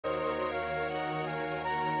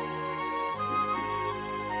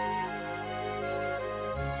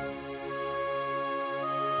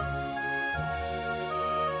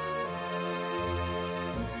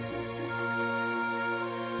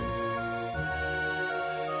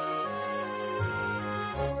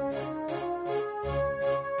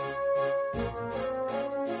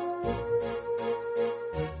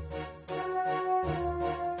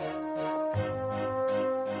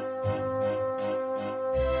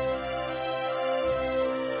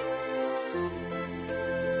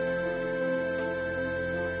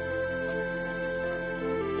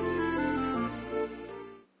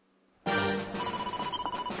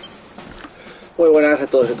Muy buenas a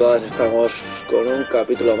todos y todas, estamos con un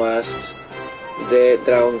capítulo más de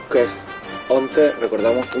Dragon Quest 11,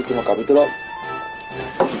 recordamos, último capítulo.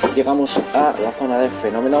 Llegamos a la zona de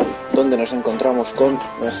Fenómeno, donde nos encontramos con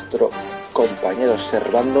nuestro compañero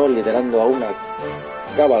Servando, liderando a una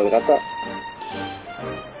cabalgata.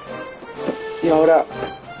 Y ahora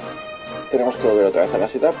tenemos que volver otra vez a la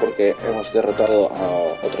ciudad porque hemos derrotado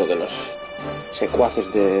a otro de los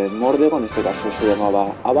secuaces de Rodrigo. En este caso se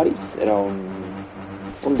llamaba Avariz, era un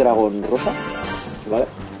dragón rosa, ¿vale?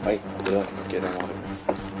 Ay, perdón, quiero moverme.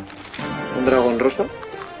 Un dragón rosa,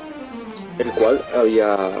 el cual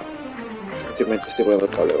había... Estoy poniendo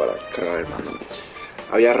el cable para cargar el mando.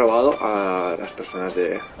 Había robado a las personas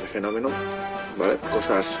de Fenómeno, ¿vale?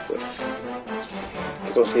 Cosas, pues,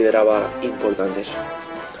 que consideraba importantes.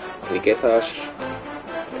 Riquezas,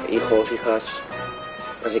 hijos, hijas.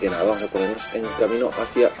 Así que nada, vamos a ponernos en camino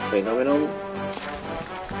hacia Fenómeno.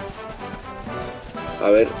 A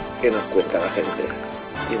ver qué nos cuenta la gente.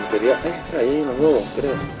 Y en teoría, ahí hay uno nuevo,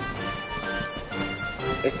 creo.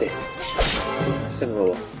 Este es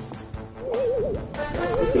nuevo.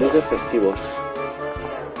 Estilos de festivos.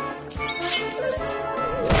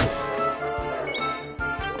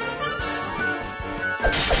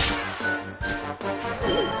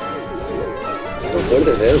 Son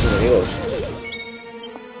fuertes, los enemigos.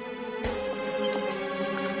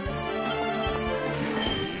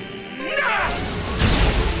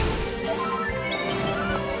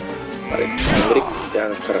 Vale, Hendrik, ya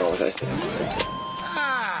nos cargamos a este.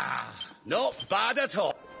 Not bad at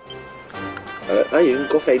all. A ver, hay un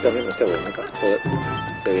cofre ahí también, me cago en la cara. Joder,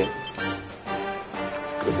 qué bien.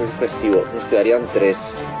 Este es festivo, nos quedarían 3.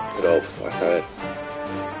 Pero, hasta ver.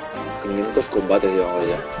 500 combates llevamos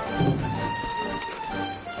ya.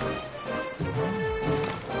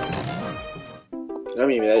 Una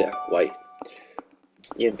mini medalla, guay.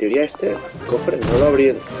 Y en teoría este cofre no lo abrí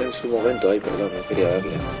en su momento. Ay, perdón, no quería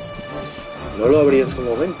darle. No lo abrí en su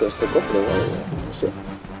momento este cofre, guay, no sé.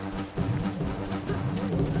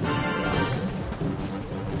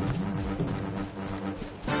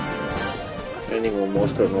 No hay ningún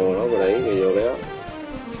monstruo nuevo, ¿no? Por ahí que yo vea.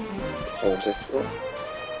 Cogemos esto.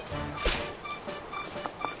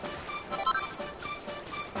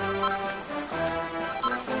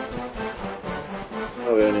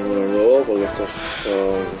 No veo ninguno nuevo porque estos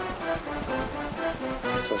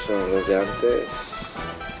son los de antes.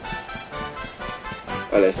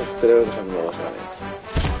 Vale, estos creo que son nuevos también.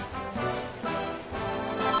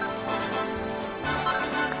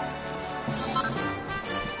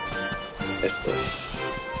 Estos.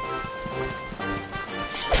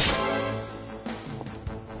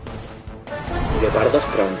 Leopardos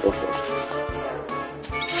tramposos.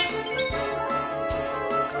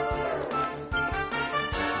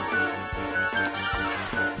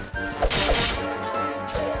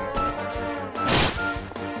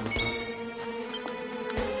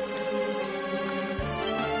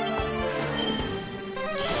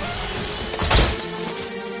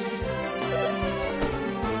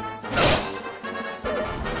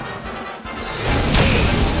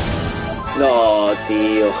 No,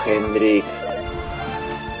 tío, Hendrik.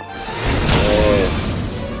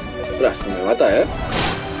 Ostras, que me mata,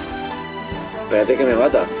 Espérate que me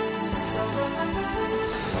mata.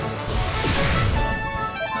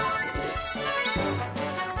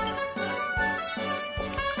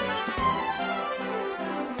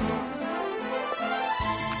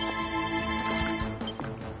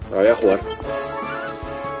 La voy a jugar.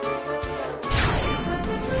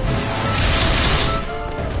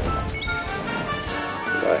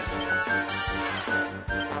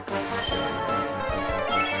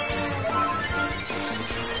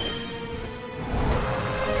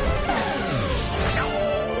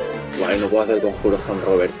 Vale, no puedo hacer conjuros con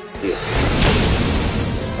Robert, tío.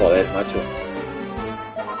 Joder, macho.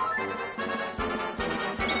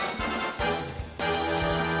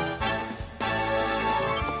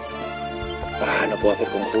 No puedo hacer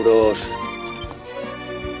conjuros.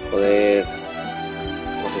 Joder.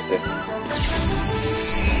 Pues este.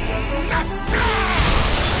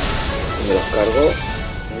 Me los cargo.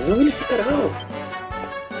 No me los he cargado.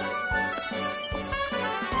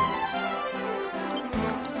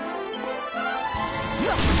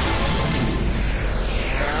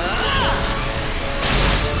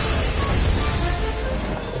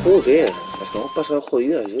 Joder, las hemos pasado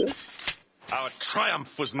jodidas, Our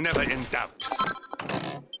triumph was never in doubt.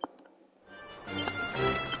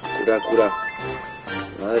 Cura.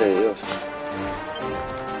 Madre de Dios.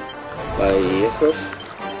 Vale, y estos.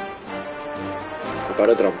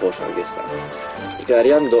 Preparo tramposo, aquí está. Y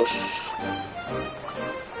quedarían 2.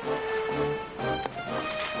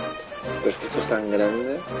 Pero es que esto es tan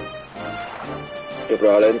grande que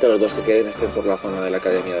probablemente los dos que queden estén por la zona de la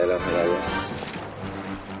Academia de las Medallas.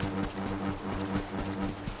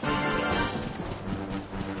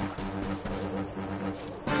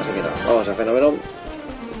 Así que nada, vamos a Fenómeno.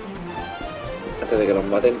 Antes de que nos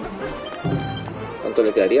maten. ¿Cuánto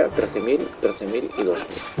le quedaría? 13.000, 13.000 y 2.000.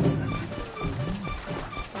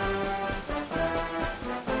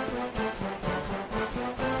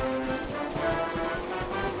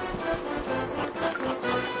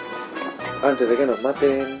 Antes de que nos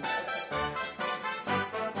maten.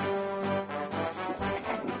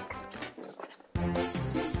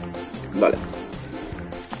 Vale.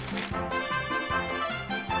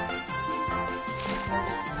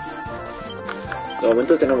 De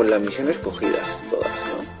momento tenemos las misiones cogidas, todas,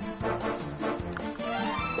 ¿no?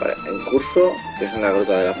 Vale, en curso, que es en la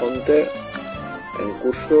Grota de la Fonte. En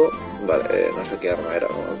curso, vale, no sé qué arma era,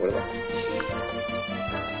 no me acuerdo.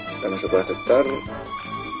 Esta no se puede aceptar.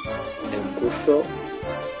 En curso.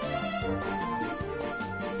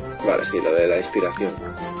 Vale, sí, lo de la inspiración.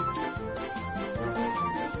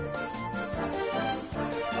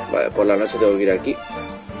 Vale, por la noche tengo que ir aquí.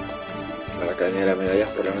 A la Academia de las Medallas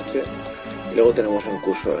por la noche. Y luego tenemos un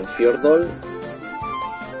curso en Fjordol.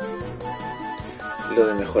 Y lo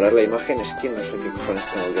de mejorar la imagen es que no sé qué cojones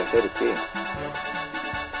tengo que hacer, tío.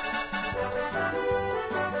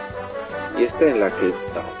 Y este en la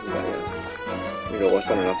cripta, vale. Y luego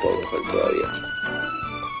esta no la puedo coger todavía.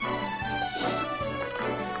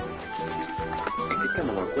 Esta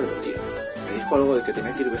no me acuerdo, tío. Me dijo algo de que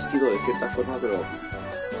tenía que ir vestido de cierta forma, pero...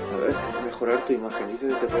 A ver, mejorar tu imagen. Dice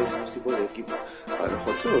que te pones unos tipos de equipo. A lo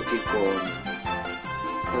mejor tengo que ir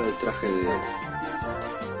con el traje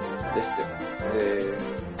de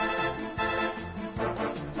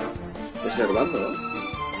Servando, ¿no?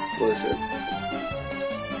 Puede ser.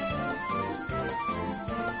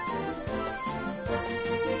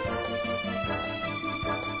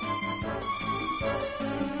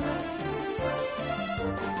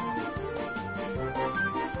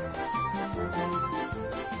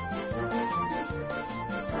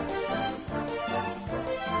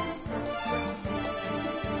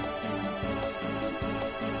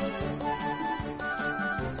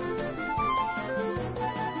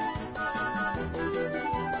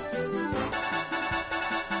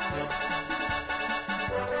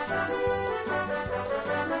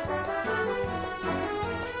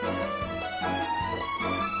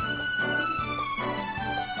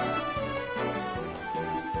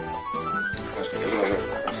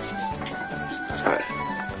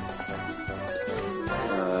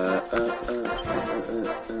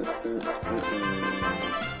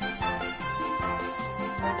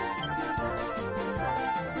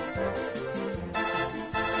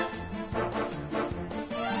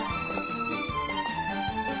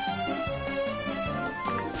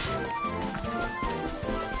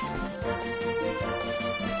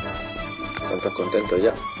 Están todos contentos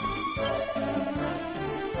ya.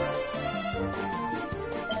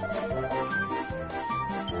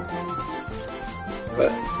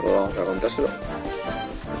 Vale, pues vamos a contárselo.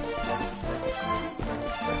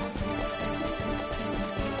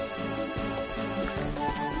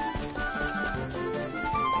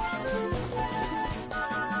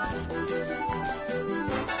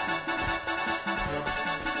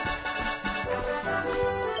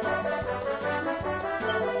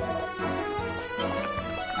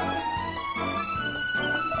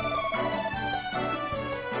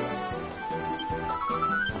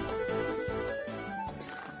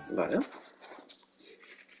 Vale.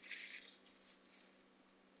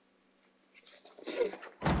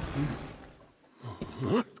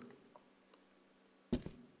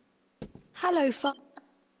 Hello,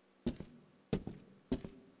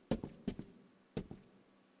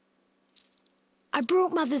 I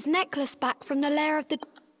brought Mother's necklace back from the lair of the...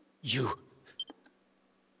 You...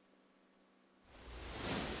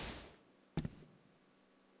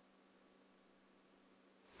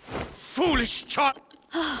 foolish child!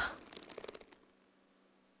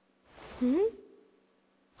 Hmm?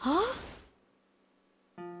 Huh?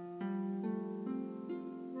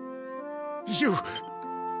 You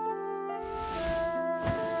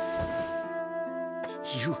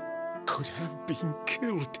could have been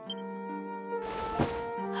killed.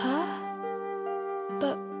 Huh?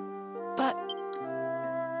 But...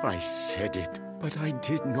 I said it, but I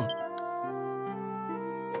did not.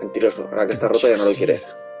 Mentiroso, ahora que está roto ya no lo quiere.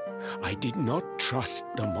 I did not trust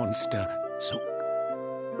the monster, so...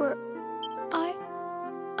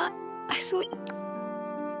 I thought...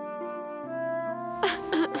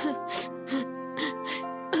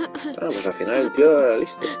 Ah, pues al final el tío era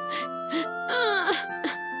listo.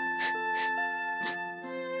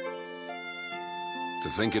 To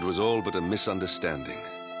think it was all but a misunderstanding.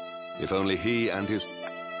 If only he and his...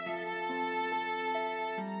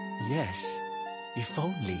 Yes, if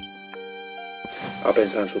only. Ha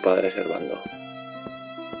pensado en su padre Servando.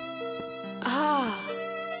 Ah,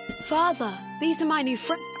 Father, these are my new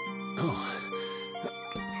friends. Oh.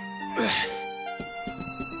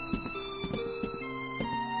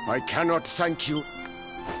 I cannot thank you.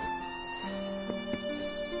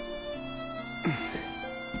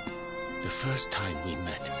 The first time we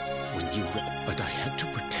met, when you but I had to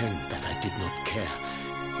pretend that I did not care,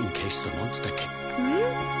 in case the monster came.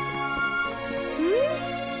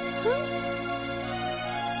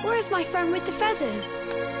 Where is my friend with the feathers?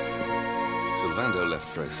 Servando left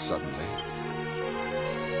very suddenly.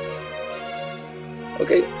 Ok.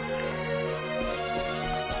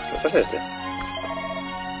 ¿Qué pasa este?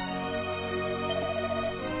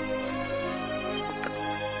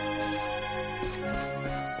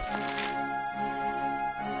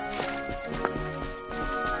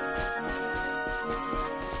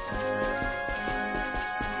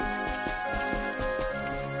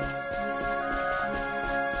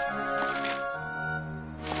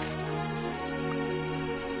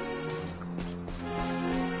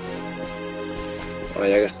 Ahora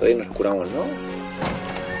ya que estoy nos curamos, ¿no?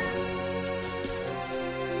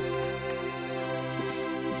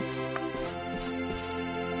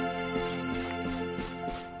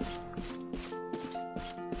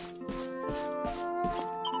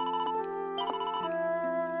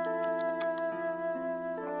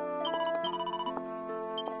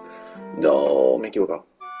 No, me he equivocado.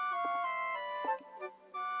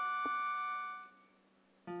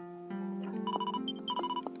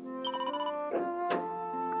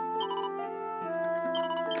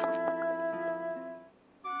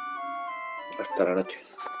 Hasta la noche.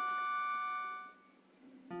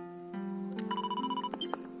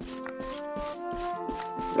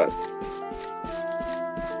 Vale.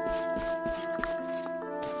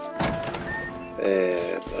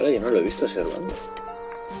 Vale, yo no lo he visto Servando.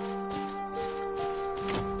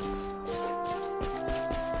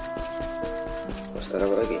 Estará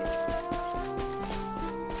por aquí.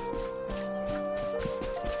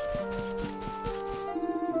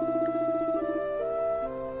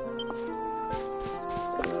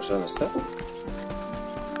 Pero no sé dónde está.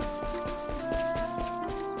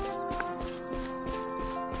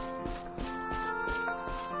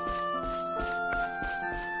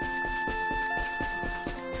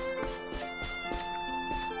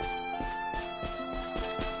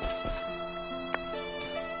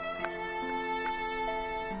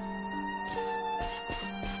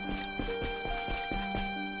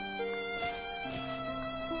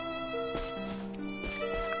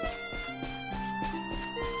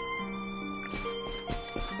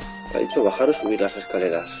 Ha dicho bajar o subir las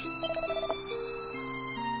escaleras.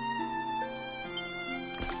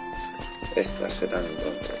 Estas serán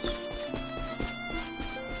entonces.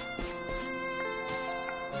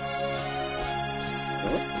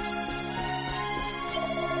 ¿No?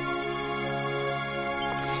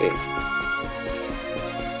 Sí.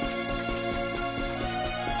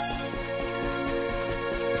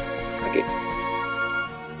 Aquí.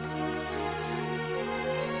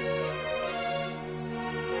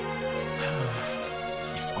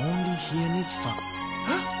 If only he and his father.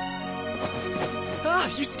 Ah,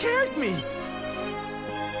 you scared me!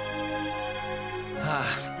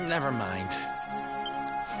 Never mind.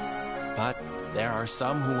 But there are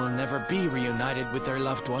some who will never be reunited with their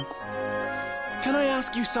loved one. Can I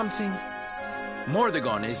ask you something?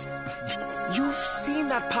 Mordegon is... You've seen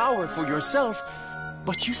that power for yourself,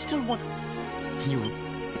 but you still want...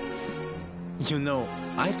 You know,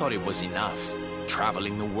 I thought it was enough,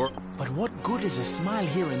 traveling the world. But what good is a smile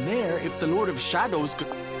here and there if the Lord of Shadows could...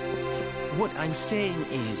 What I'm saying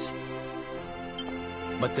is...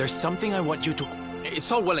 But there's something I want you to...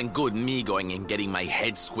 It's all well and good me going and getting my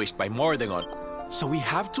head squished by Mordegon. So we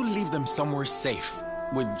have to leave them somewhere safe,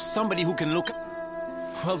 with somebody who can look...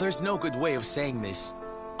 Well, there's no good way of saying this.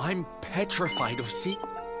 I'm petrified of sea...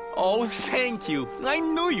 Oh, thank you. I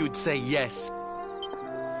knew you'd say yes.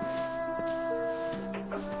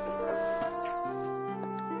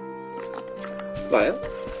 Vale.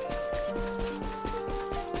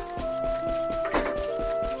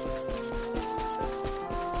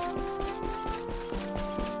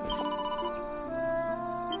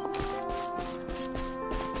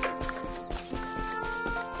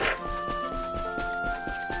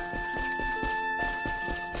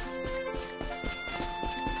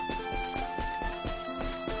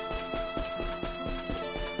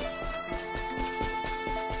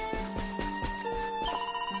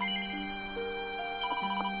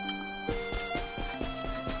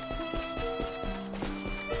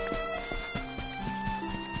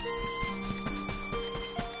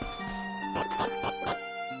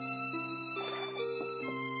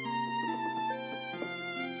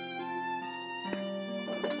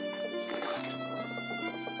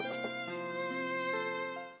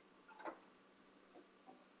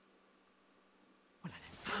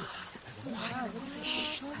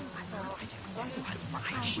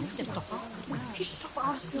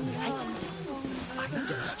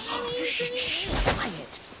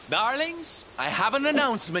 Darlings, I have an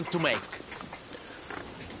announcement to make.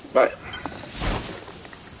 Vale.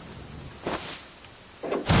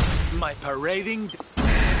 My parading...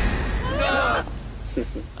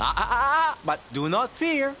 but do not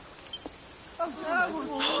fear.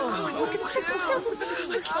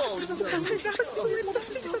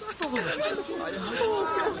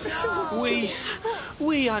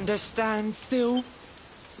 We understand, Phil.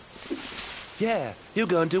 Yeah, you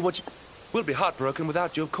go and do what you... We'll be heartbroken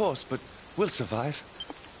without you, of course, but we'll survive.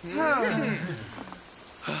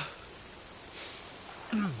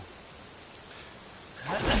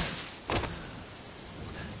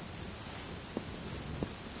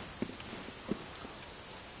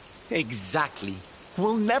 Exactly.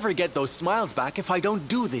 We'll never get those smiles back if I don't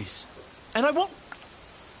do this. And I won't...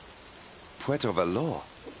 Puerto Valor.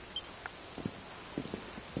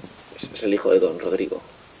 Es el hijo de Don Rodrigo.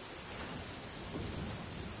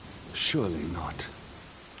 Surely not.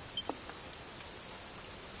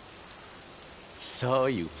 So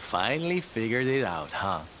you finally figured it out,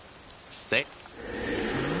 huh? Say...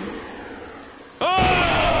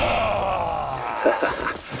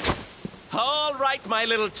 All right, my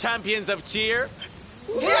little champions of cheer.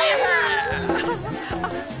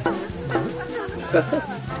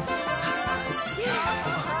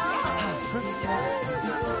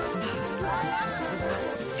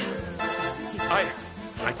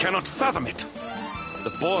 I cannot fathom it. The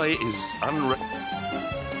boy is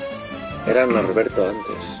Era Norberto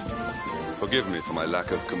antes. Forgive me for my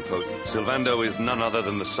lack of composure. Servando is none other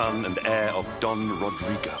than the son and heir of Don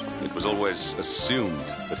Rodrigo. It was always assumed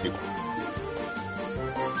that he...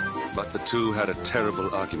 But the two had a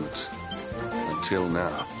terrible argument. Until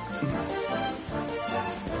now.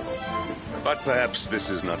 But perhaps this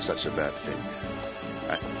is not such a bad thing.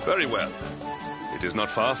 Very well. It is not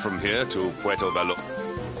far from here to Puerto Valor.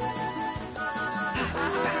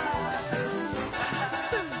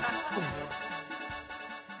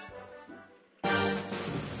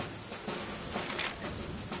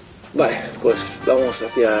 Vale, pues vamos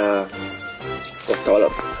hacia Costa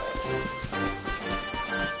Valor.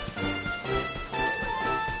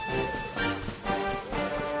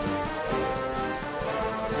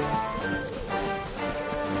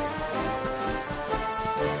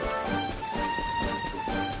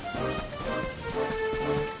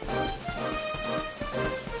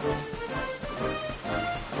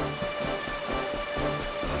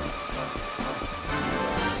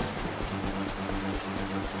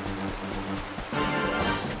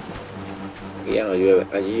 Aquí ya no llueve,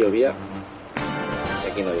 allí llovía y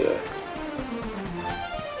aquí no llueve.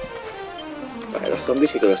 Vale, los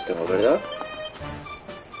zombies sí que los tengo, ¿verdad?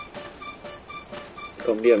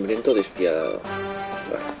 Zombie hambriento despiadado.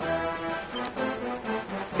 Vale.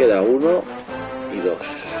 Queda 1 y 2.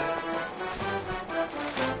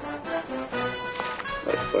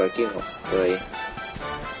 Vale, por aquí no, por ahí.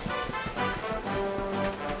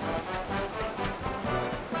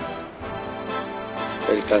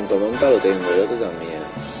 El canto monta lo tengo, el otro también.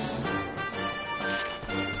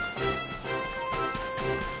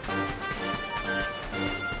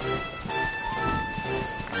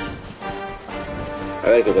 A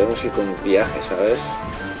ver, que podemos ir con viaje, ¿sabes?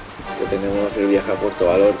 Que tenemos el viaje a Puerto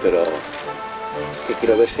Valor, pero... Es que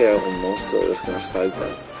quiero ver si hay algún monstruo de los que nos faltan.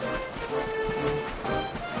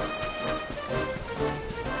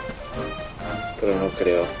 Pero no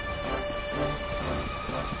creo.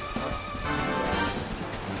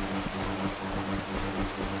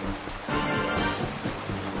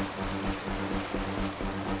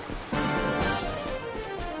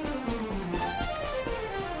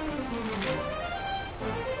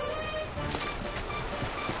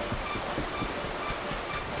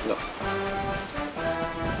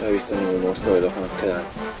 No he visto ningún monstruo de los que nos quedan.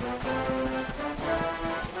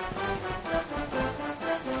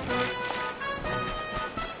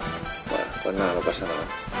 Bueno, pues nada, no pasa nada.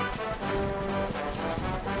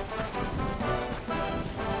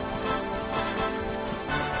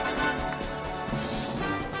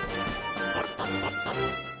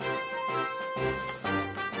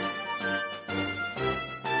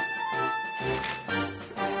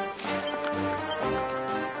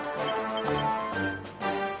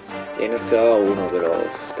 Y nos quedaba uno, pero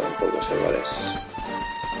tampoco sé cuál es.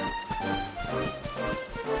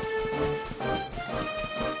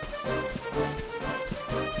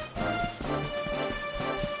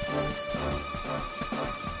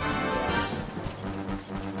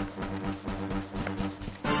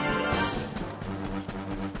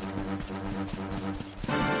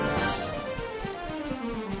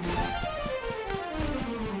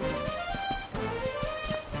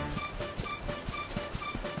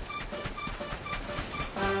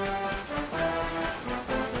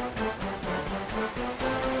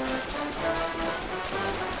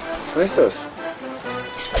 ¿Son estos?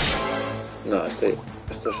 No,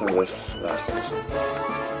 estos son los... No, estos no son.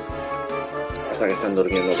 Hasta que están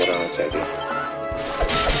durmiendo por la noche aquí.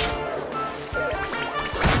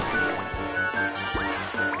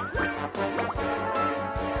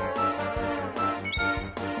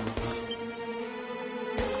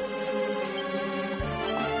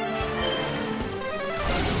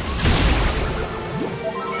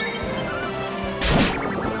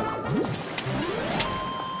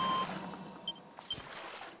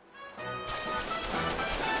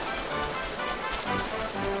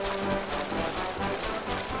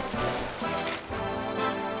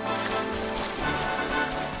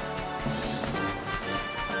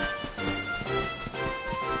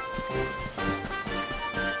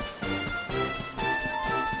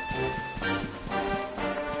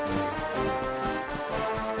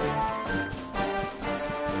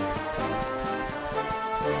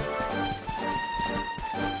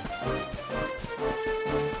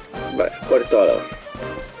 Vale, cuarto valor.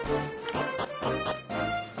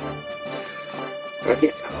 Aquí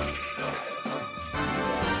estamos.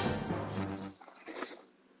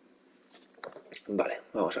 Vale,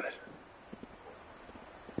 vamos a ver.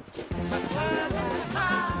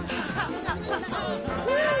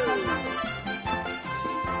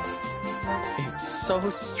 It's so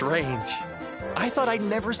strange. I thought I'd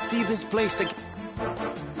never see this place again.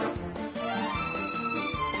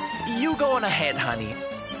 You go on ahead, honey.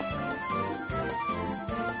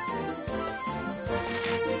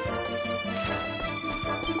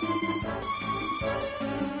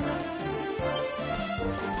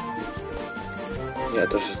 Mira,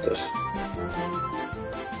 todos estos.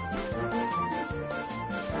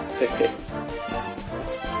 Jeje.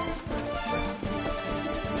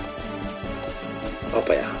 Vamos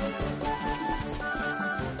para allá.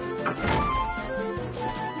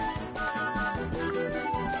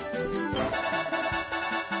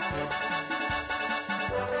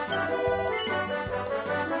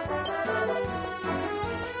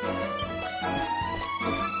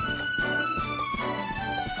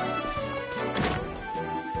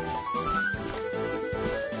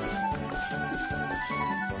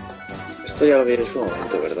 Esto ya lo vi en su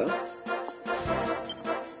momento, ¿verdad?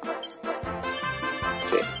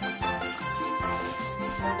 Sí.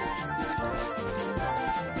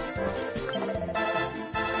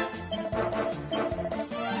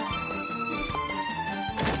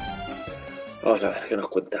 Vamos a ver qué nos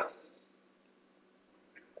cuenta.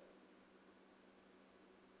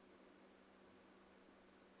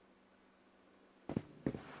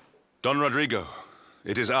 Don Rodrigo,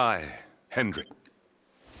 it is I, Hendrik.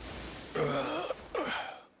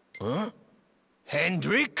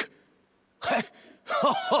 Hendrik?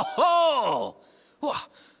 Ho ho ho!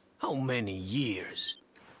 How many years?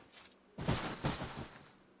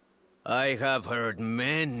 I have heard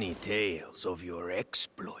many tales of your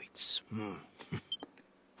exploits.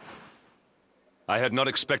 I had not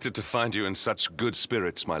expected to find you in such good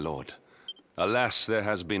spirits, my lord. Alas, there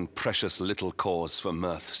has been precious little cause for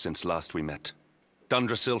mirth since last we met.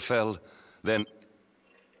 Dundrasil fell, then...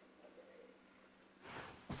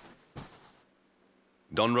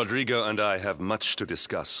 Don Rodrigo and I have much to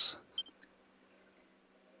discuss.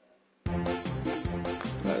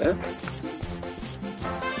 Vale.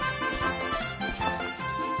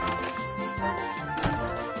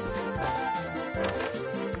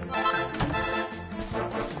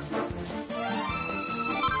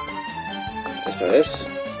 Esto es.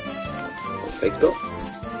 Perfecto.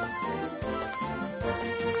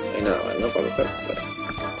 No hay nada más, ¿no? Para coger. Vale.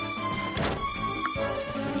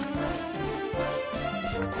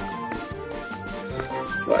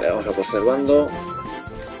 Vale, vamos a por Servando.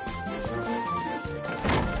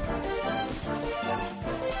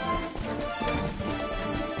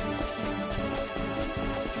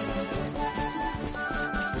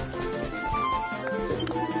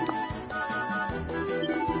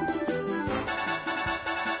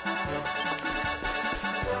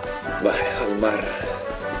 Vale, al mar.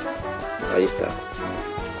 Ahí está.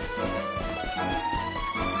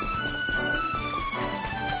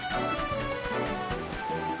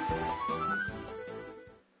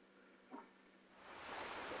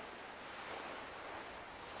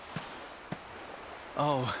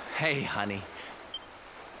 Oh, hey, honey.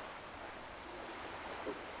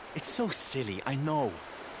 It's so silly, I know.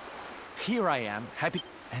 Here I am, happy,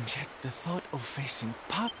 and yet the thought of facing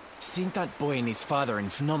Pop, seeing that boy and his father in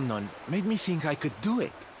Phenomenon, made me think I could do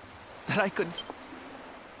it. That I could...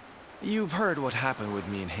 You've heard what happened with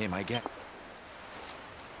me and him, I get.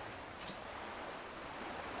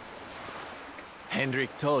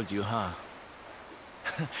 Hendrik told you, huh?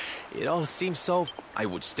 It all seems so... I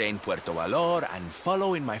would stay in Puerto Valor and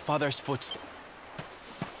follow in my father's footsteps.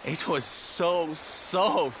 It was so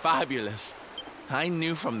fabulous. I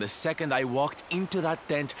knew from the second I walked into that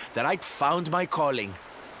tent that I'd found my calling.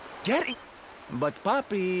 But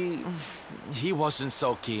Papi, he wasn't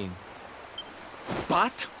so keen.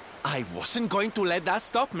 But I wasn't going to let that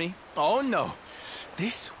stop me. Oh no.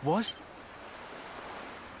 This was...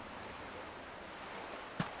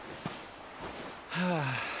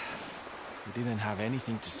 He didn't have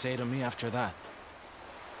anything to say to me after that.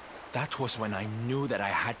 That was when I knew that I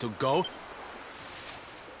had to go.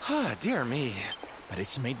 Dear me. But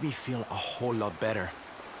it's made me feel a whole lot better.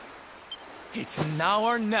 It's now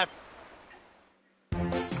or never.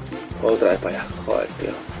 Otra vez para allá. Joder,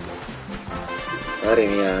 tío. Madre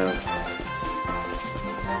mía.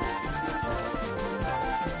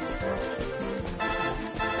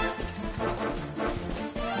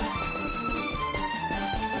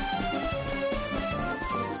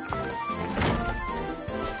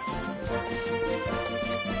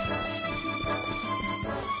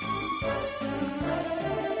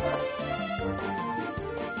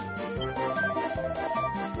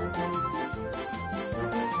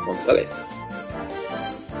 González.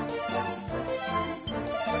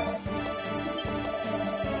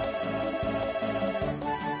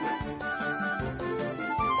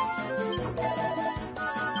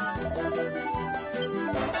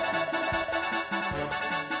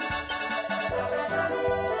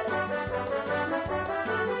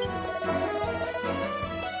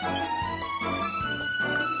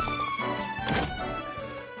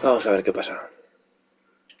 Vamos a ver qué pasa.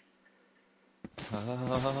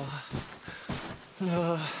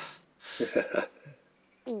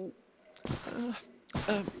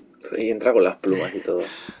 Y entra con las plumas y todo.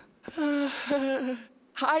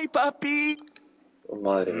 Hi, papi. Oh,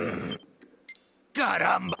 madre mía.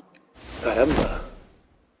 Caramba! Caramba.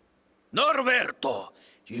 Norberto,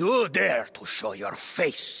 you dare to show your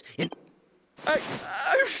face in...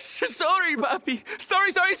 I'm sorry, papi.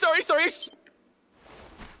 Sorry.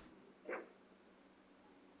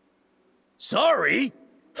 Sorry?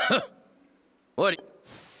 What?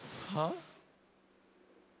 Huh?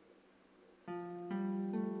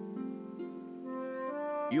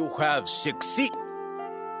 You have succeeded.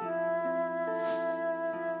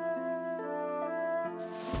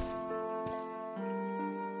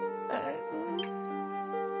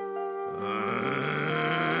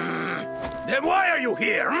 Then why are you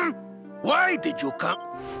here? Why did you come?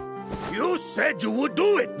 You said you would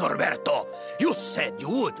do it, Norberto. You said you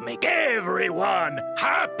would make everyone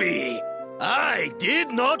happy. I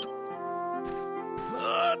did not...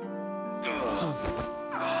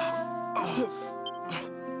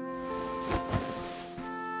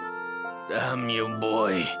 Damn you,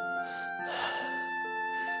 boy.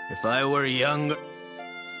 If I were younger...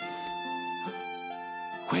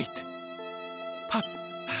 Wait. Pop.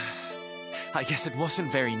 I guess it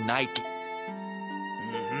wasn't very Nike.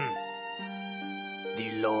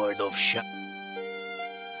 The Lord of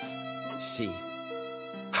See,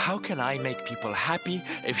 how can I make people happy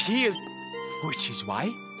if he is... Which is why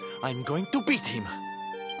I'm going to beat him.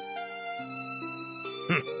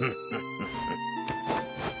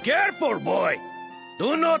 Careful, boy!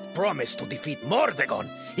 Do not promise to defeat Mordegon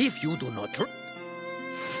if you do not...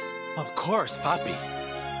 Of course, Papi.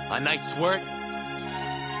 A knight's word.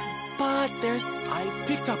 But I've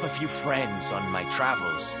picked up a few friends on my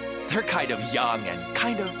travels. They're kind of young and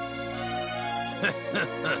kind of...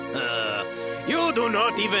 You do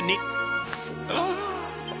not even need...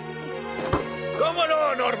 Come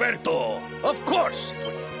on, Norberto! Of course!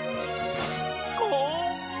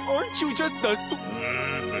 Oh, aren't you just the...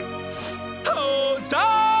 Oh,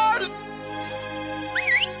 Dad!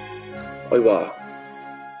 Ahí va.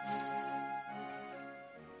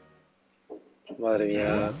 Madre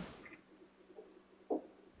mía.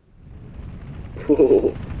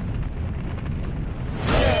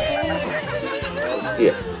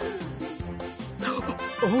 Hostia.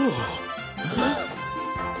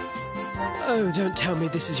 Oh, don't tell me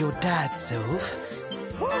this is your dad, Sylve.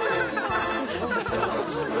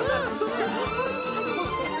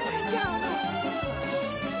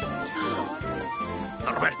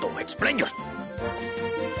 Norberto, explain your...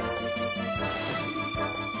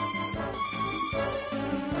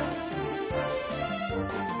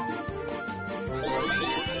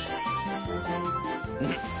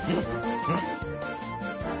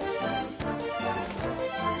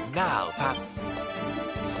 Now, Pap.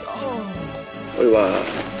 Ahí va.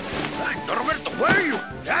 Norberto, where are you?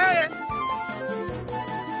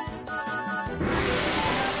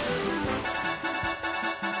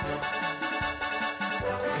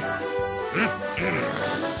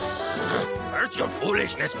 your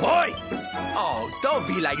foolishness, boy? Oh, don't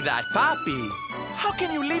be like that, Papi. How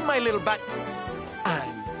can you leave my little bat?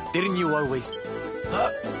 And didn't you always... No,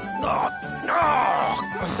 no!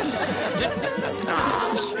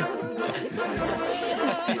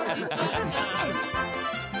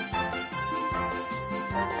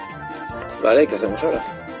 Vale, ¿qué hacemos ahora?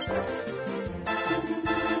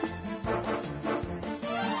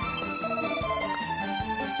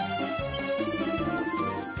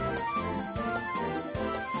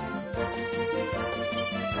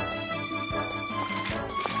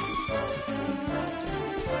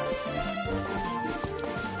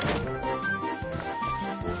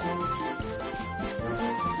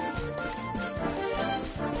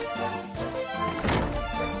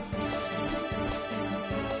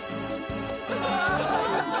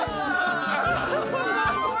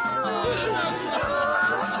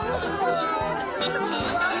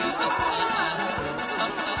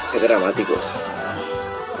 Qué dramáticos.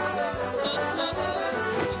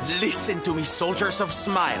 Listen to me, soldiers of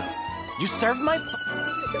Smile. You serve my...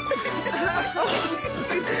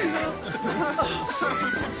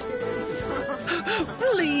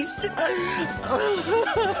 Please.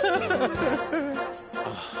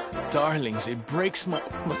 Darlings, it breaks my...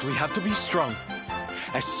 But we have to be strong.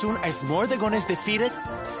 As soon as Mordegon is defeated...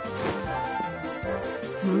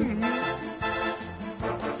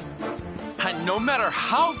 And no matter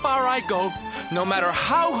how far I go, no matter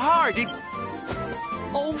how hard it...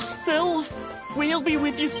 Oh, Sylph, we'll be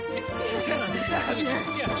with you...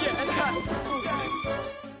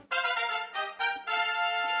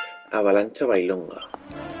 Avalancha bailonga.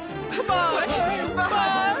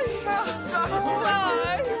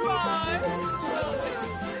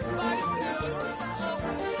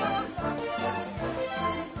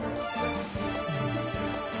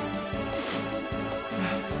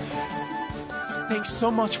 Thanks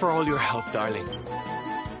so much for all your help, darling.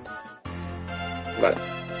 Vale.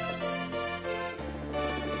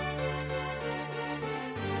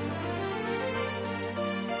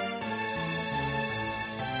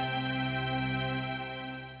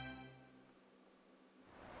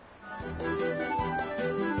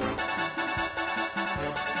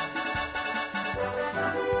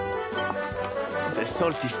 The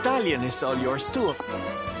salty stallion is all yours too.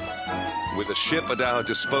 With a ship at our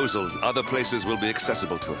disposal, other places will be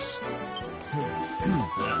accessible to us.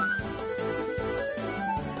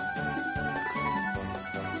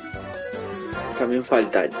 También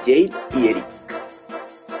falta Jade y Eric.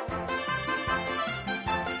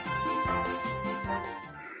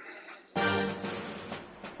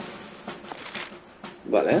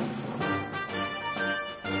 Vale.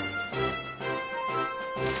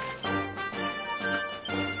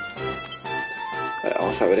 Vale,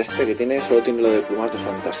 vamos a ver, este que tiene solo tiene lo de plumas de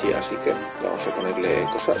fantasía, así que vamos a ponerle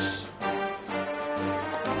cosas.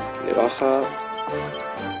 Le baja.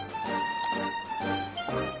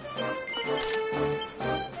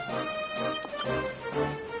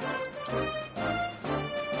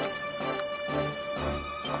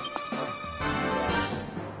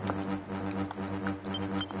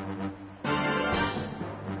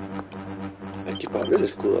 Equipable el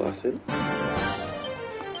escudo de acero.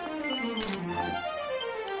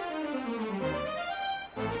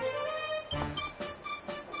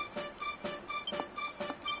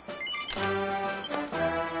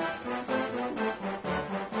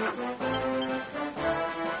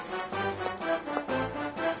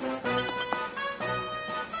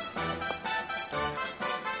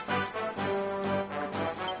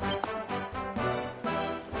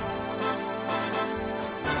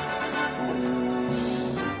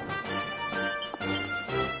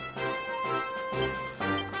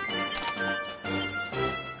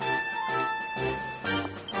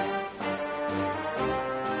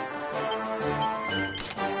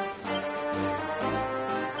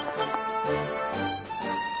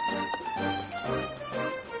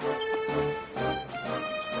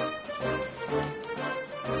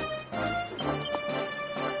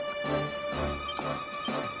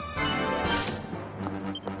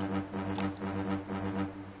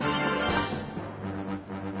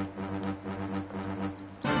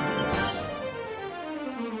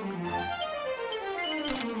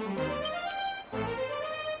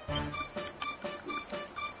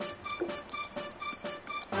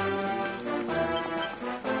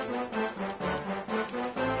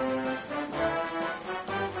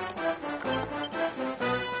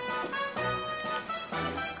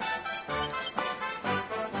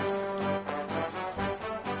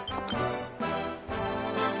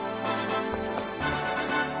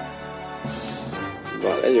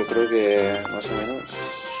 Vale, yo creo que más o menos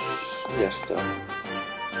ya está.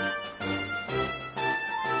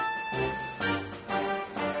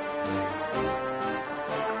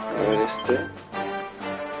 A ver este.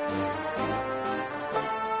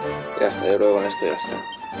 Ya está, yo creo que con esto ya está.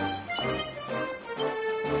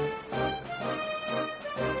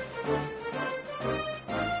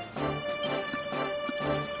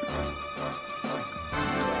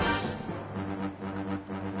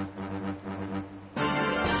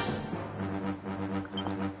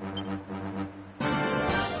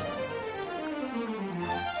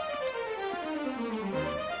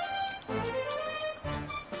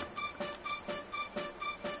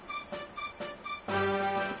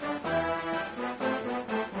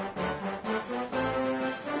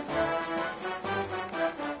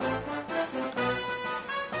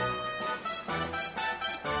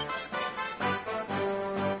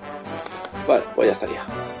 Vale, pues ya estaría.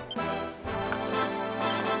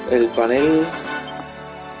 El panel...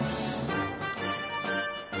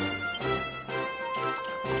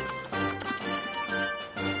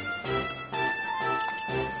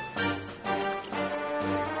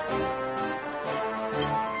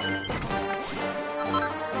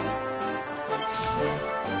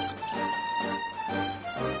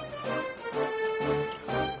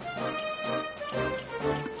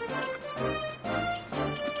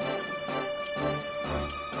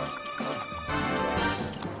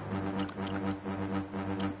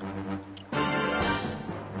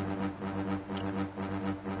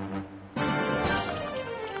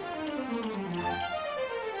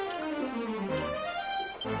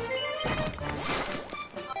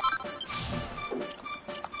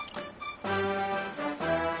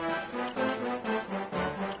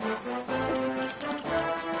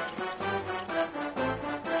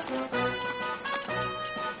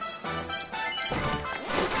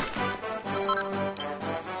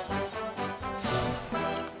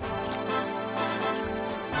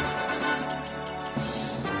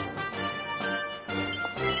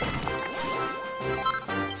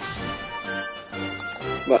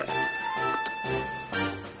 Vale.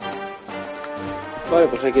 Vale,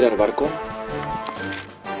 pues hay que ir al barco.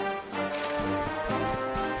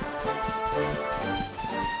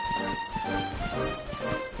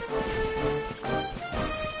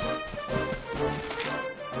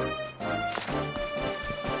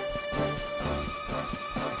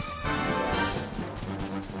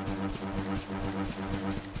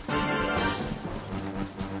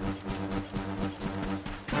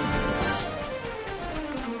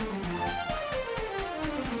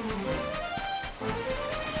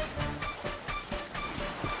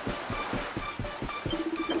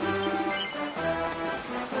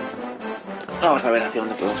 Vamos a ver hacia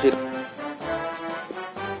dónde podemos ir.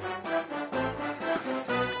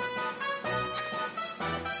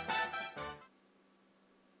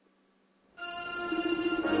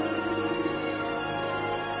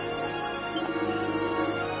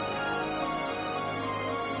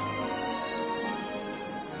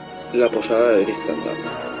 La posada de Tristán.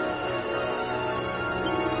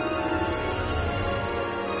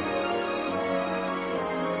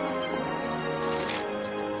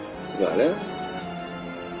 Vale.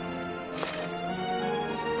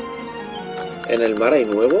 En el mar hay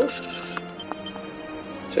nuevos.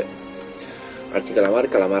 Sí. Archicalamar,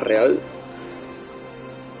 calamar real.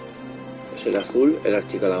 Es el azul. El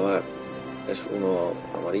archicalamar es uno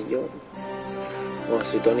amarillo. Uno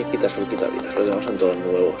tritón y quita sol, quita vidas. Los demás son todos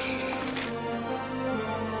nuevos.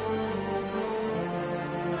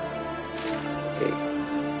 Ok.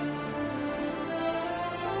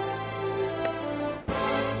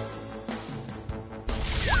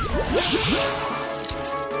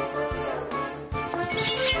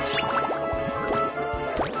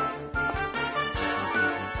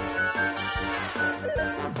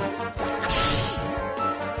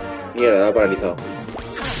 Mierda, ha paralizado.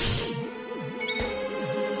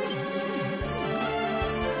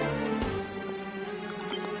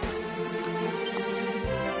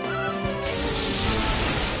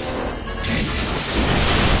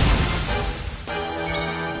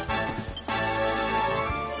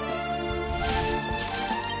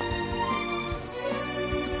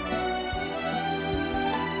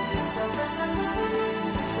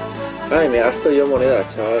 Ay, me gasto yo moneda,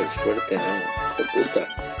 chaval, suerte, ¿no? Hijo de puta.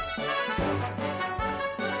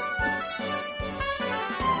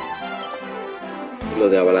 Lo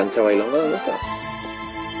de avalancha bailonga, ¿dónde está?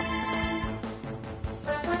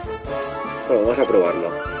 Bueno, vamos a probarlo.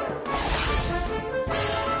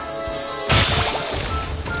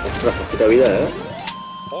 Ostras, poquita vida, ¿eh?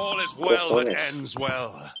 Cojones.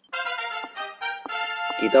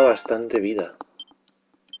 Quita bastante vida.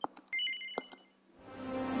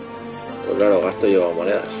 Pues claro, gasto yo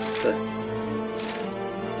monedas.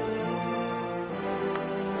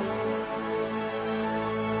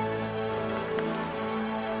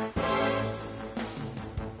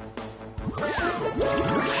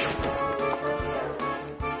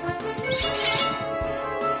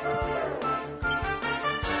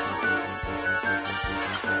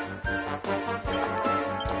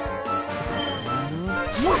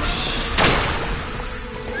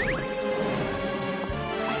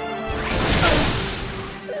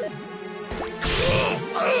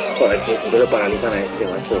 Joder, que lo paralizan a este,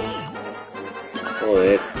 macho.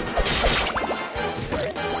 Joder.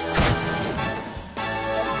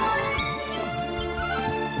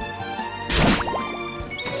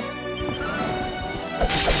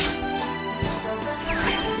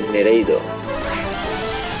 Nereido.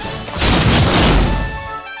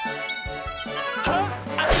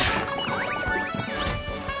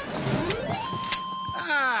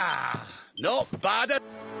 Not bad. Es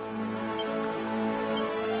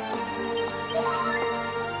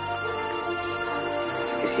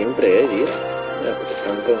que siempre, tío. Mira, porque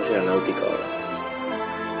también podemos ir a náutica ahora.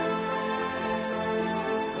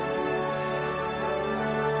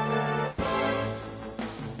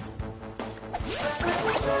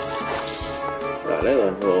 Vale,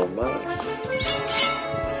 2 nuevos más.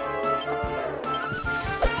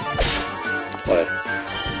 Joder.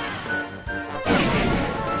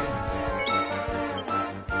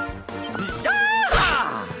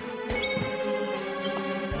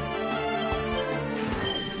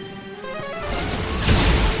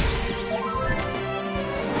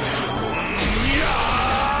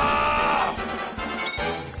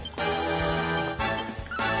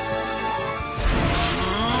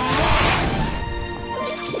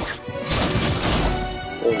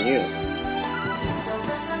 Coño.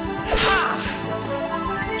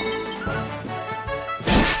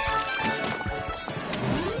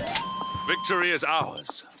 Victory is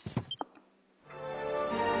ours.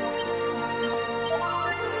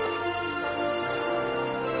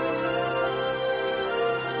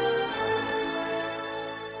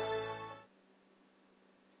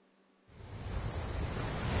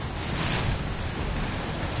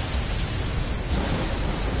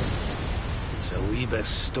 It's a wee bit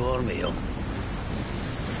stormy up.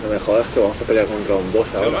 No me jodas que vamos a pelear contra un boss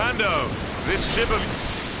ahora. Servando, this ship of...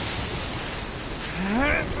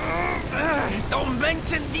 Don't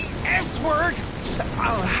mention the S word!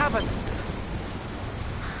 I'll have a...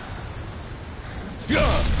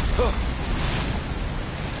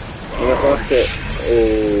 No me jodas que...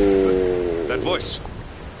 That voice.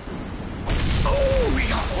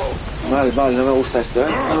 Mal, no me gusta esto, ¿eh?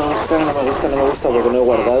 No me gusta porque no he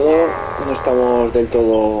guardado. No estamos del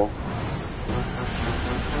todo...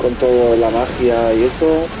 con todo la magia y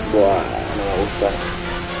eso. Buah, no me gusta.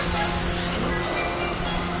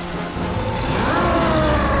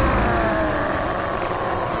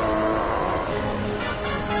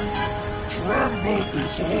 Tremble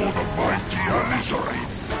before the mighty Alizarin.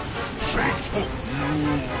 Faithful,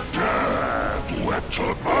 you dare to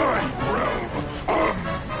enter my realm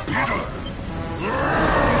unbidden.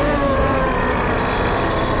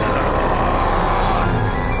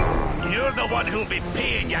 You're the one who'll be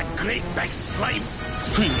paying, you great big slime.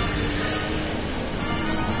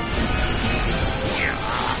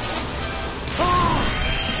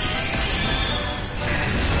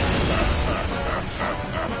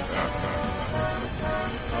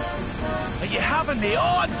 Are you having me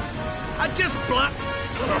on? I just blunt.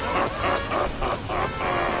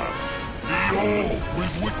 You're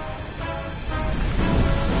with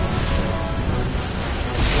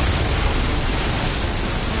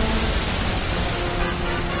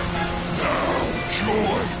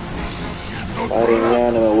Madre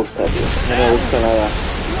mía, no me gusta, tío. No me gusta nada.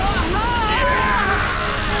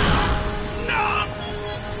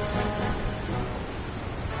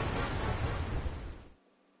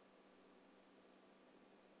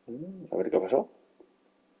 A ver qué pasó.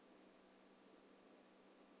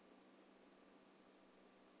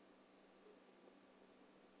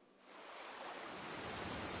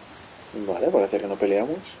 Vale, parece que no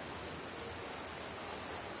peleamos.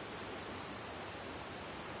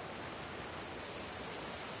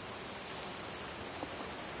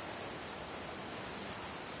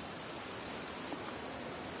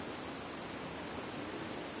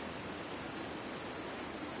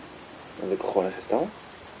 ¿Dónde cojones estaba?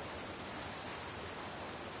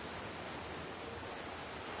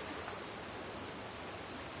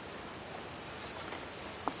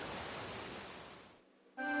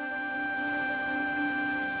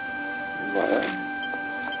 Vale.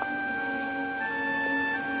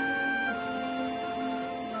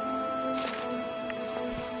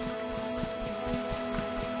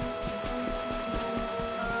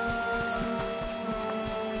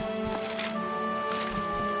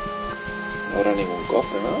 No habrá ningún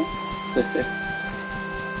cofre, ¿no?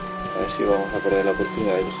 A ver si vamos a perder la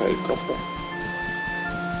oportunidad de coger el cofre.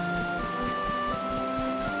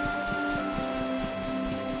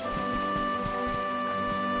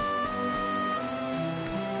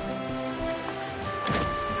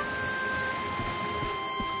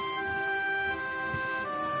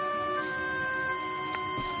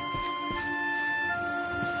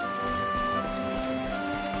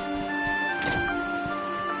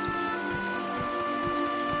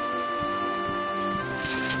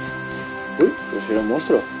 ¿Sería un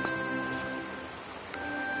monstruo?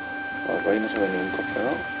 Por ahí no se ve ni un cofre,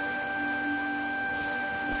 ¿no?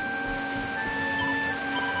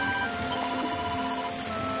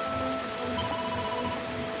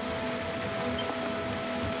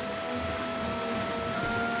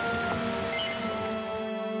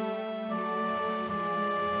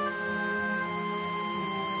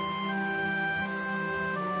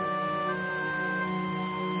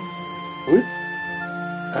 Uy,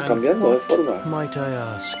 está cambiando de forma. Might I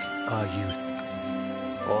ask, are you...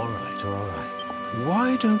 All right, all right.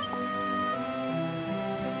 Why don't...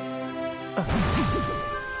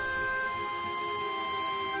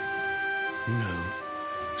 No.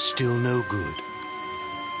 Still no good.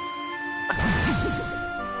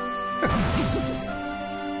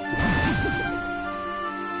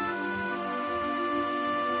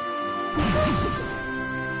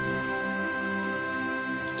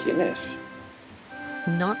 ¿Quién es?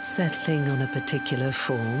 Not settling on a particular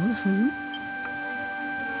form, hmm?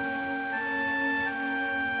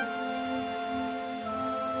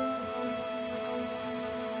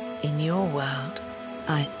 In your world,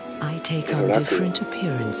 I take on different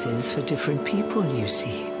appearances for different people, you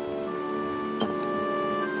see.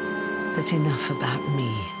 But enough about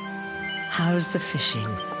me. How's the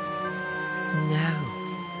fishing? No.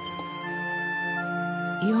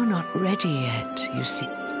 You're not ready yet, you see.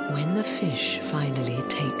 When the fish finally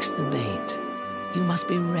takes the bait, you must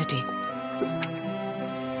be ready.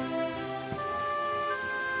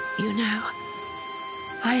 You know,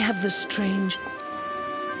 I have the strange...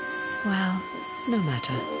 Well, no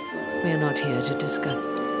matter. We're not here to discuss.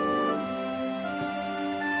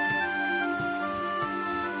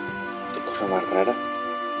 Qué cosa más rara.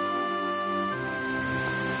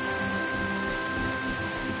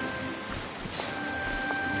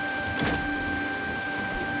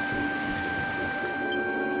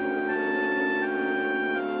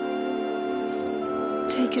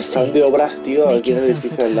 Take a Están seat. de obras, tío, Make aquí en el yourself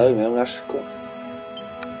edificio at al lado y home. me da un asco.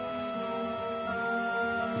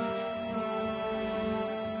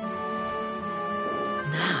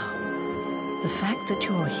 Now, the fact that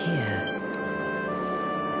you're here...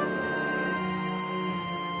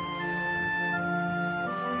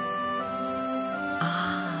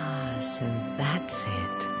 Ah, so that's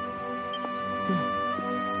it.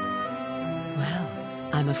 Well,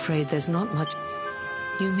 I'm afraid there's not much...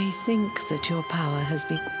 You may think that your power has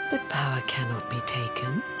been... But power cannot be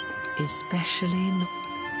taken, especially in...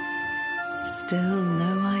 Still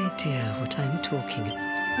no idea of what I'm talking about.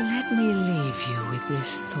 Let me leave you with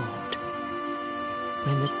this thought.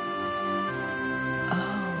 When the...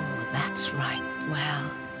 Oh, that's right.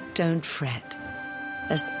 Well, don't fret.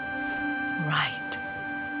 As... Right.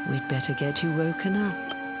 We'd better get you woken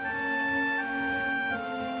up.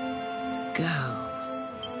 Go.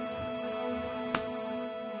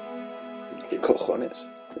 ¿Qué cojones?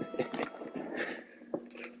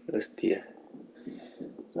 Hostia.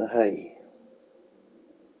 Ay.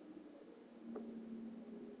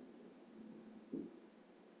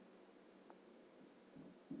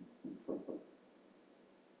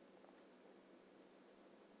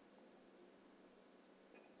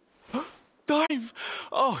 Dive!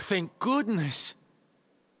 Oh, thank goodness.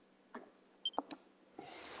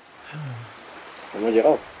 Hemos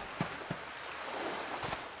llegado.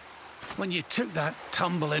 When you took that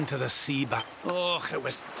tumble into the sea back... Oh, it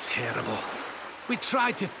was terrible. We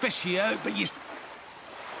tried to fish you out, but you...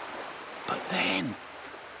 But then...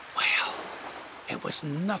 Well, it was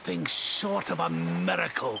nothing short of a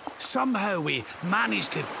miracle. Somehow we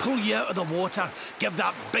managed to pull you out of the water, give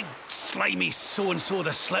that big, slimy so-and-so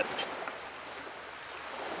the slip.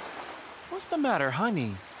 What's the matter,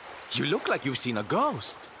 honey? You look like you've seen a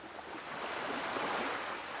ghost.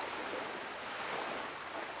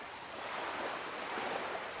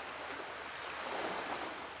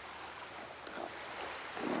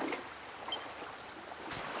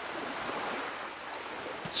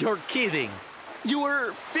 You're kidding. You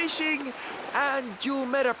were fishing and you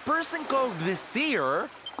met a person called the Seer?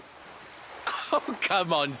 Oh,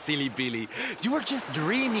 come on, silly Billy. You were just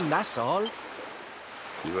dreaming, that's all.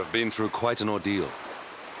 You have been through quite an ordeal.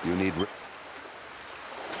 You need...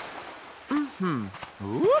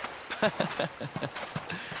 Whoop.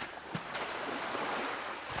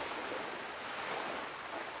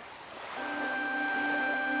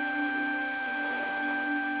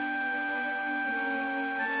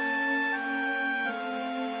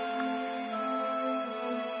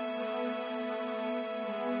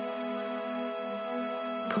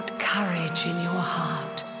 Put courage in your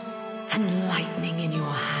heart and lightning in your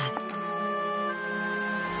hand.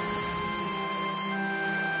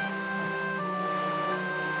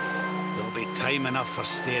 There'll be Time enough for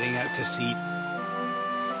staring out to sea.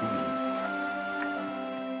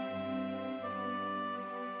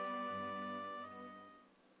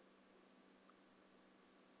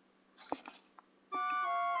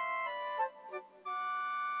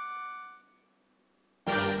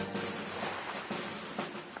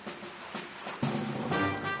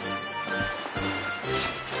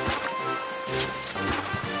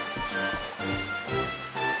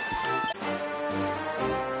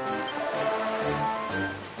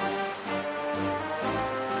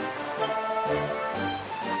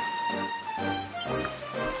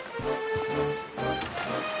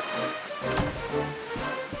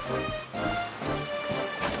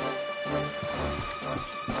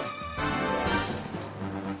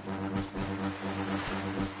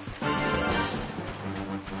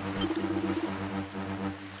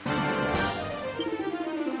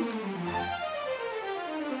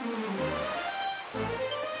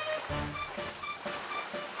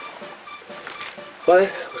 Vale,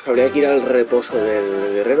 pues habría que ir al reposo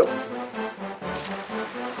del guerrero,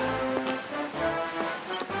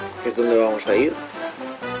 que es donde vamos a ir,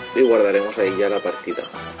 y guardaremos ahí ya la partida.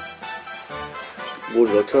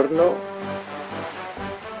 Bulbo Chorno,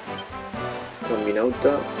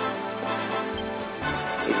 Zombinauta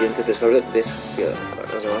y Dientes de Sable desafiado.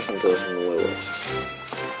 Los demás son todos nuevos.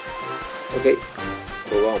 Ok,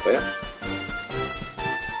 pues vamos para allá.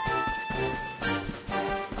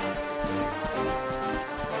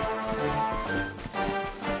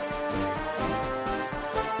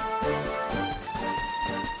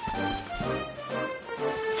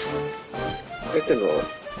 Este es nuevo.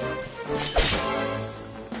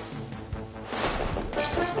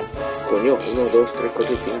 Coño, 1, 2, 3,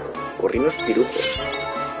 4 y 5. Corrinos pirujos.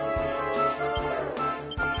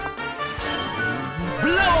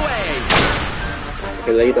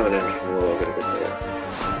 El de ahí también es nuevo, creo que está ya.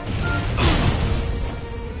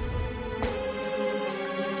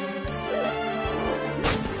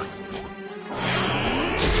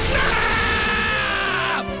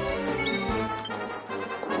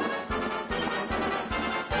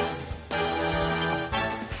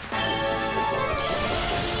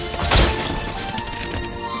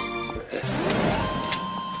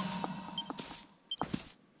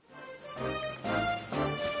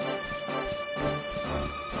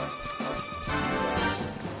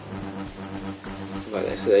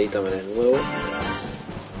 Vale, ese de ahí también es nuevo.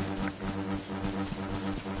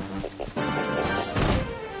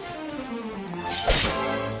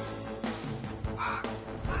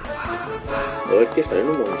 A ver, que salen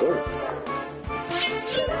un montón.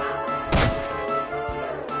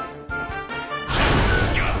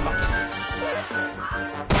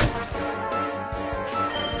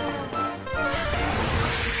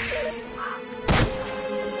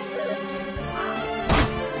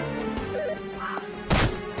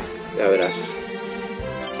 Ya verás.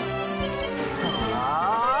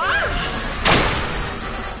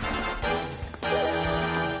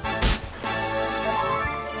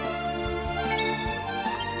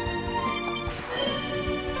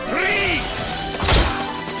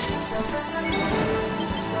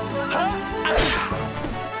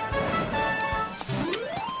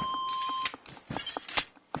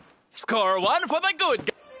 Score one for the good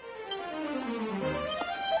guy.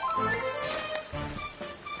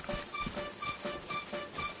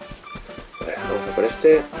 Vamos a por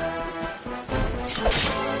este.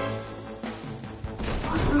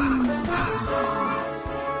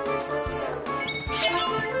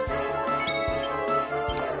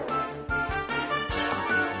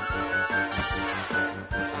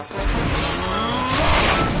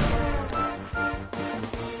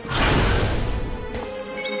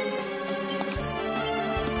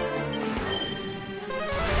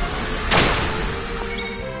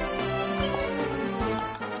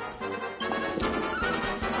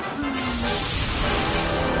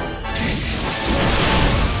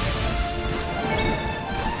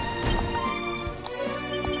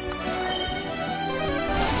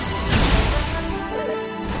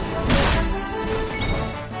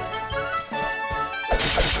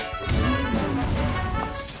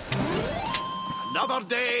 Another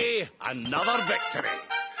day, another victory.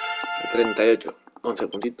 38. 11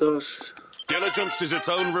 puntitos. Diligence is its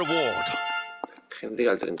own reward. Henry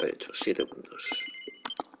al 38. 7 puntos.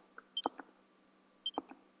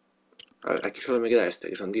 A ver, aquí solo me queda este,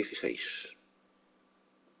 que son 16.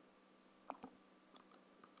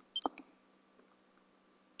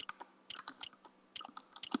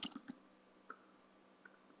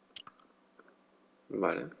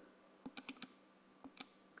 Vale.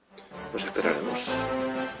 Pues esperaremos.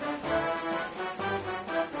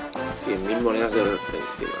 100.000 monedas de oro por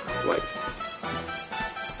encima. Guay.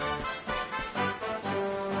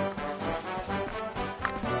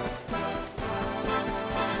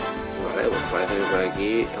 por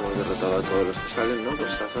aquí hemos derrotado a todos los que salen, ¿no? Por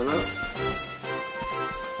esta zona.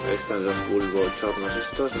 Ahí están los bulbochornos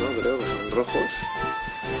estos, ¿no? Creo que son rojos.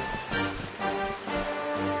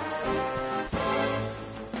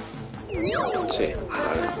 Sí,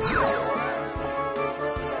 vale.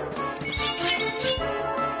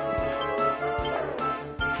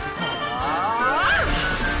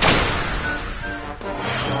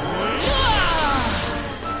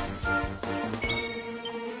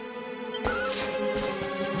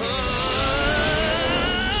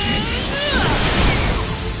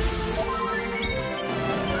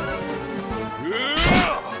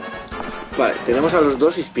 Vale, tenemos a los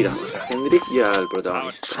dos inspirados, a Hendrik y al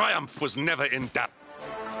protagonista.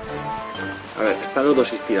 A ver, están los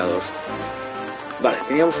dos inspirados. Vale,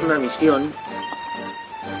 teníamos una misión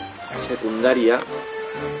secundaria.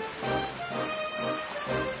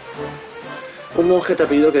 Un monje te ha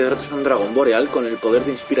pedido que derrotes a un dragón boreal con el poder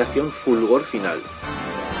de inspiración fulgor final.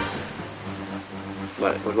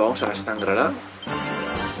 Vale, pues vamos a Sangrará.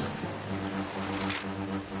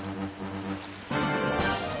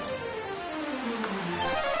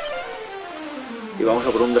 Y vamos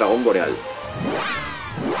a por un dragón boreal.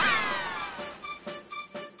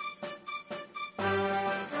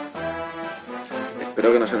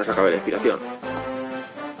 Espero que no se nos acabe la inspiración.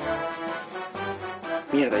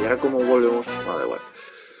 Mierda, ¿y ahora cómo volvemos? No, da igual.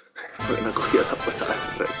 Me he cogido la puerta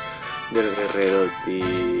del guerrero,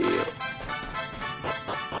 tío.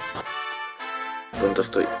 Tonto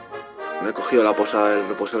estoy. Me he cogido la posada del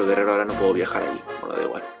reposo del guerrero, ahora no puedo viajar allí. Bueno, da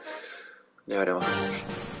igual. Ya veremos.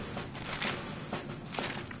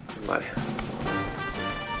 Vale.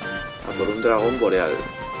 A por un dragón boreal.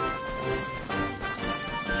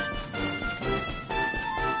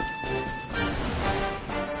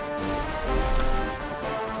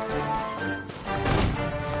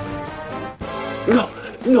 No,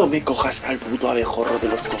 no me cojas al puto abejorro de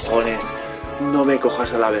los cojones. No me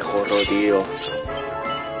cojas al abejorro, tío.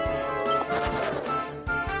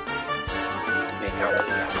 Me cago en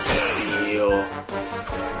la tío.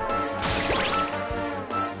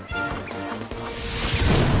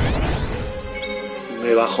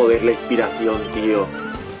 Me va a joder la inspiración, tío.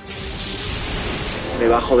 Me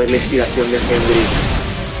va a joder la inspiración de Hendrik.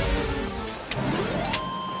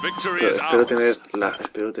 Espero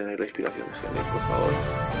tener la inspiración de Hendrik, por favor.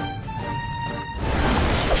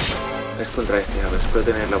 Es contra este, a ver, espero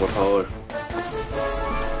tenerla, por favor.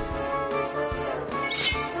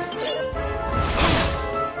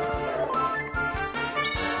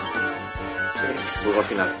 Sí, luego al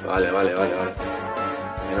final. Vale.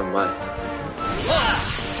 Menos mal.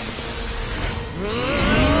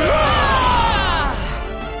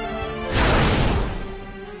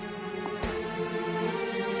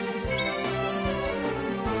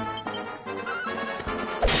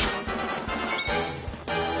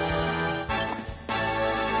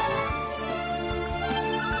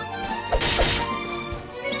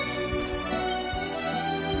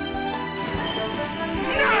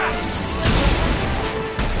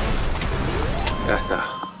 Ya está.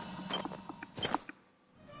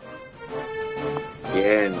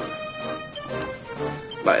 Bien.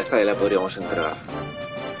 Vale, esta ya la podríamos entregar.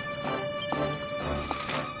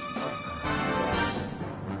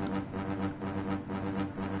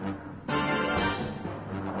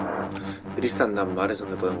 Tristan Dunbar es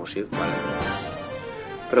donde podemos ir, vale.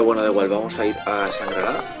 Pero bueno, da igual, vamos a ir a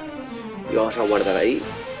Sangrará y vamos a guardar ahí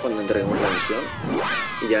cuando entreguemos la misión.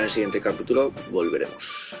 Y ya en el siguiente capítulo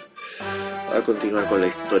volveremos a continuar con la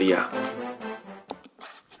historia.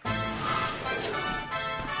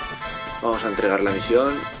 Vamos a entregar la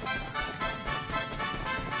misión.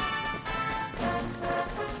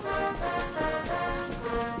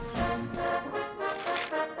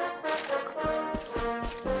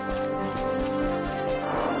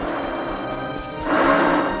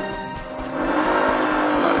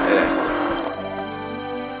 Vale, era esto.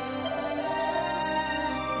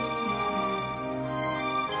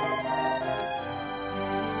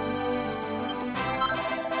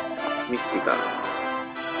 Mística.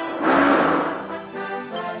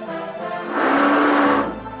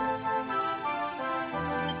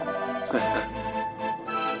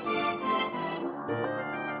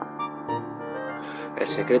 El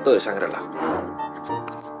secreto de Sangrará.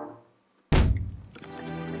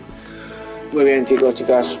 Muy bien, chicos,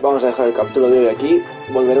 chicas, vamos a dejar el capítulo de hoy aquí.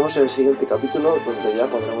 Volveremos en el siguiente capítulo donde ya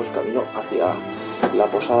pondremos camino hacia la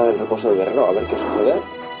posada del reposo del guerrero, a ver qué sucede.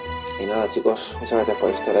 Y nada, chicos, muchas gracias por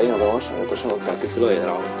estar ahí. Nos vemos en el próximo capítulo de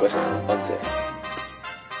Dragon Quest 11.